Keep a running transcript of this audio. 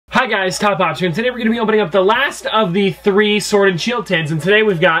Hi guys, Top Option, and today we're going to be opening up the last of the 3 Sword and Shield tins, and today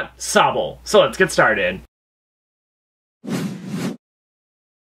we've got Sobble. So let's get started.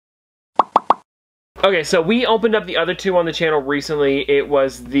 Okay, so we opened up the other 2 on the channel recently. It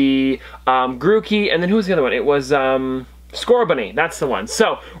was the Grookey, and then who was the other one? It was Scorbunny, that's the one.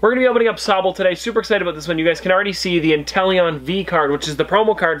 So, we're going to be opening up Sobble today. Super excited about this one. You guys can already see the Inteleon V card, which is the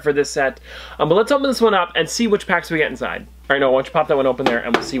promo card for this set. But let's open this one up and see which packs we get inside. Alright, no, why don't you pop that one open there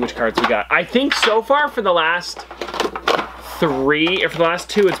and we'll see which cards we got. I think so far for the last 3, or for the last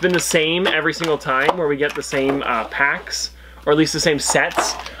 2, it's been the same every single time, where we get the same packs, or at least the same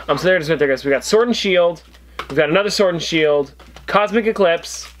sets. So there it is right there, guys. We got Sword and Shield, we've got another Sword and Shield, Cosmic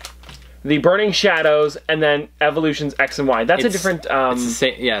Eclipse, the Burning Shadows, and then Evolutions X and Y. That's a different... it's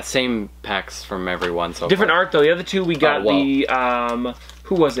the same packs from every one so different far. art, though. The other 2, we got the...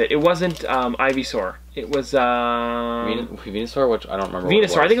 who was it? It wasn't Ivysaur. It was... Venusaur? Which I don't remember.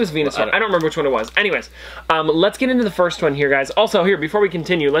 Venusaur. I think it was Venusaur. I don't remember which one it was. Anyways, let's get into the first one here, guys. Also, here, before we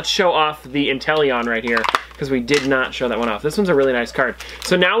continue, let's show off the Inteleon right here, because we did not show that one off. This one's a really nice card.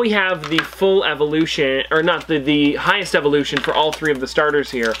 So now we have the full evolution, or not, the highest evolution for all 3 of the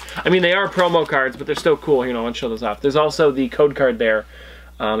starters here. I mean, they are promo cards, but they're still cool. Here, no, let's show those off. There's also the code card there.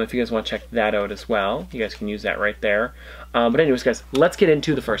 If you guys want to check that out as well, you guys can use that right there. But anyways, guys, let's get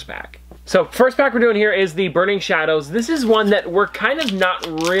into the first pack. So, first pack we're doing here is the Burning Shadows. This is one that we're kind of not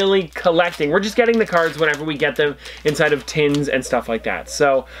really collecting. We're just getting the cards whenever we get them inside of tins and stuff like that.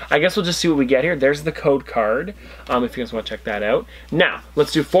 So, I guess we'll just see what we get here. There's the code card, if you guys want to check that out. Now,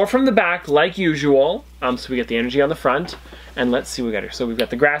 let's do 4 from the back, like usual. So we get the energy on the front, and let's see what we got here. So, we've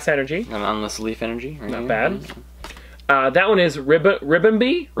got the Grass energy. And on this Leaf energy. Right not bad. That one is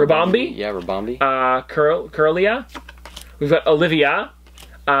Ribombee? Yeah, Ribombee. Curlia. We've got Olivia.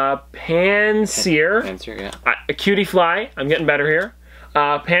 Panseer. Panseer, yeah. Cutie Fly. I'm getting better here.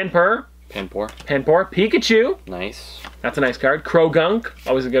 Panpour. Pikachu. Nice. That's a nice card. Krogunk.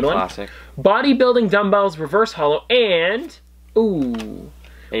 Always a good one. Classic. Bodybuilding Dumbbells. Reverse Hollow. And... ooh.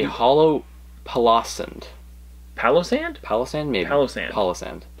 A Hollow Palossand. Palossand? Palossand, maybe.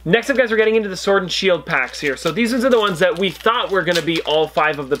 Palossand. Next up, guys, we're getting into the Sword and Shield packs here. So these ones are the ones that we thought were going to be all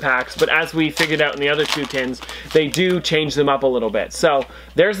 5 of the packs, but as we figured out in the other 2 tins, they do change them up a little bit. So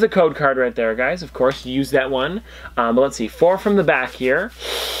there's the code card right there, guys. Of course, use that one. But let's see, 4 from the back here.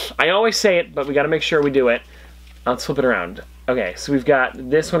 I always say it, but we got to make sure we do it. Let's flip it around. Okay, so we've got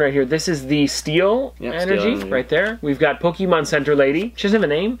this one right here. This is the Steel energy right there. We've got Pokemon Center Lady. She doesn't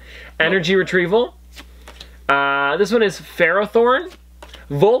have a name. Energy Retrieval. This one is Ferrothorn.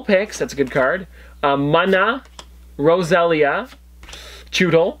 Vulpix, that's a good card. Mana, Roselia,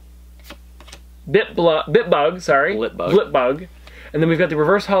 Chewtle, Blipbug. And then we've got the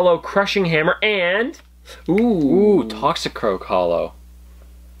Reverse Hollow Crushing Hammer and... ooh, Toxicroak Hollow.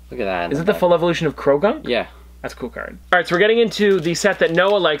 Look at that. Is it the full evolution of Krogunk? Yeah. That's a cool card. Alright, so we're getting into the set that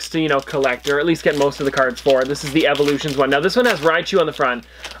Noah likes to, collect, or at least get most of the cards for. This is the Evolutions one. Now, this one has Raichu on the front.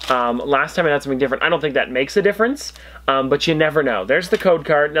 Last time I had something different. I don't think that makes a difference, but you never know. There's the code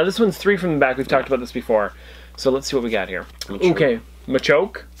card. Now, this one's 3 from the back. We've talked about this before. So let's see what we got here. Okay,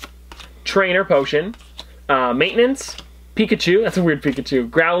 Machoke, Trainer Potion, Maintenance, Pikachu. That's a weird Pikachu.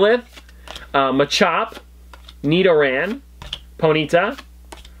 Growlithe, Machop, Nidoran, Ponyta.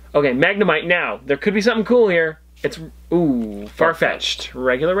 Okay, Magnemite. Now, there could be something cool here. It's, ooh, Farfetch'd.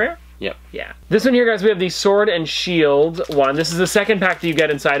 Regular rare? Yep. Yeah. This one here, guys, we have the Sword and Shield one. This is the second pack that you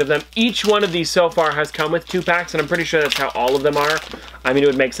get inside of them. Each one of these so far has come with 2 packs, and I'm pretty sure that's how all of them are. I mean, it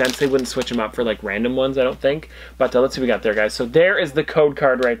would make sense. They wouldn't switch them up for, like, random ones, I don't think. But let's see what we got there, guys. So there is the code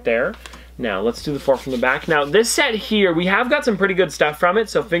card right there. Now, let's do the 4 from the back. Now, this set here, we have got some pretty good stuff from it,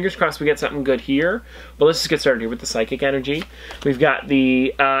 so fingers crossed we get something good here. But let's just get started here with the Psychic Energy. We've got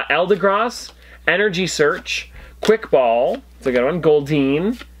the Eldegoss, Energy Search, Quick Ball, that's a good one,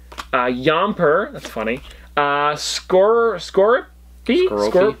 Goldeen, Yamper, that's funny, Skorupi,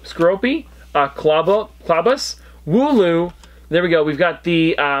 Klabus, Wooloo, there we go, we've got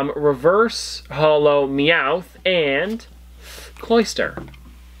the Reverse Hollow Meowth, and Cloyster.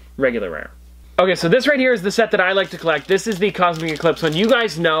 Regular rare. Okay, so this right here is the set that I like to collect. This is the Cosmic Eclipse one. You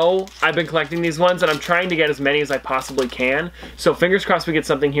guys know I've been collecting these ones, and I'm trying to get as many as I possibly can. So fingers crossed we get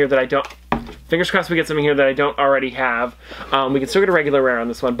something here that I don't... fingers crossed we get something here that I don't already have. We can still get a regular rare on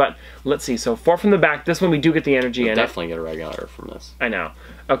this one, but let's see. So 4 from the back. This one we do get the energy in it. Definitely get a regular from this. I know.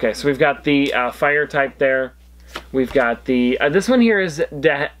 Okay, so we've got the Fire type there. We've got the... this one here is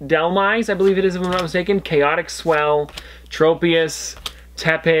Delmise, I believe it is, if I'm not mistaken. Chaotic Swell, Tropius,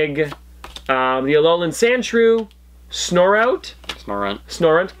 Tepig, the Alolan Sandshrew, Snorunt,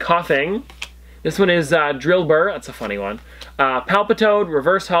 Coughing. This one is Drillbur, that's a funny one. Palpitoad,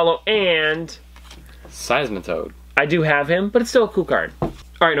 Reverse Holo, and Seismitoad. I do have him, but it's still a cool card.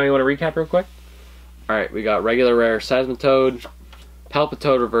 Alright, now you want to recap real quick? Alright, we got regular rare Seismitoad,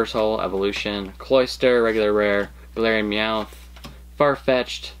 Palpitoad Reverse Holo Evolution, Cloyster regular rare, Galarian Meowth,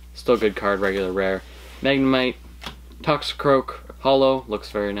 Farfetch'd, still good card, regular rare, Magnemite, Toxicroak Holo,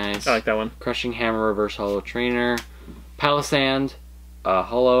 looks very nice. I like that one. Crushing Hammer Reverse Holo Trainer, Palisand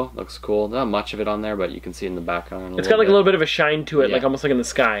Holo, looks cool. Not much of it on there, but you can see it in the background. It's got like a little bit of a shine to it, like almost like in the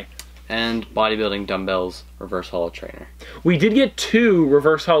sky. And Bodybuilding Dumbbells Reverse Holo Trainer. We did get 2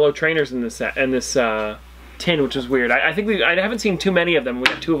 Reverse Holo Trainers in this set, tin, which is weird. I think I haven't seen too many of them. We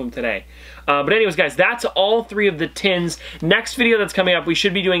got 2 of them today. But anyways, guys, that's all 3 of the tins. Next video that's coming up, we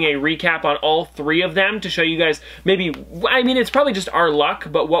should be doing a recap on all 3 of them to show you guys maybe, I mean, it's probably just our luck,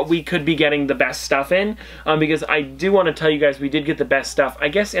 but what we could be getting the best stuff in. Because I do want to tell you guys we did get the best stuff, I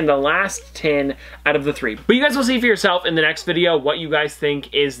guess, in the last tin out of the 3. But you guys will see for yourself in the next video what you guys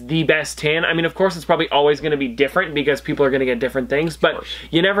think is the best tin. I mean, of course, it's probably always going to be different because people are going to get different things, but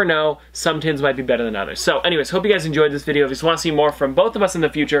you never know. Some tins might be better than others. So anyways, hope you guys enjoyed this video. If you just want to see more from both of us in the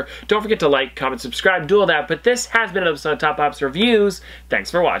future, don't forget to like, comment, subscribe, do all that. But this has been an episode of Top Pops Reviews.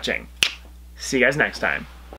 Thanks for watching. See you guys next time.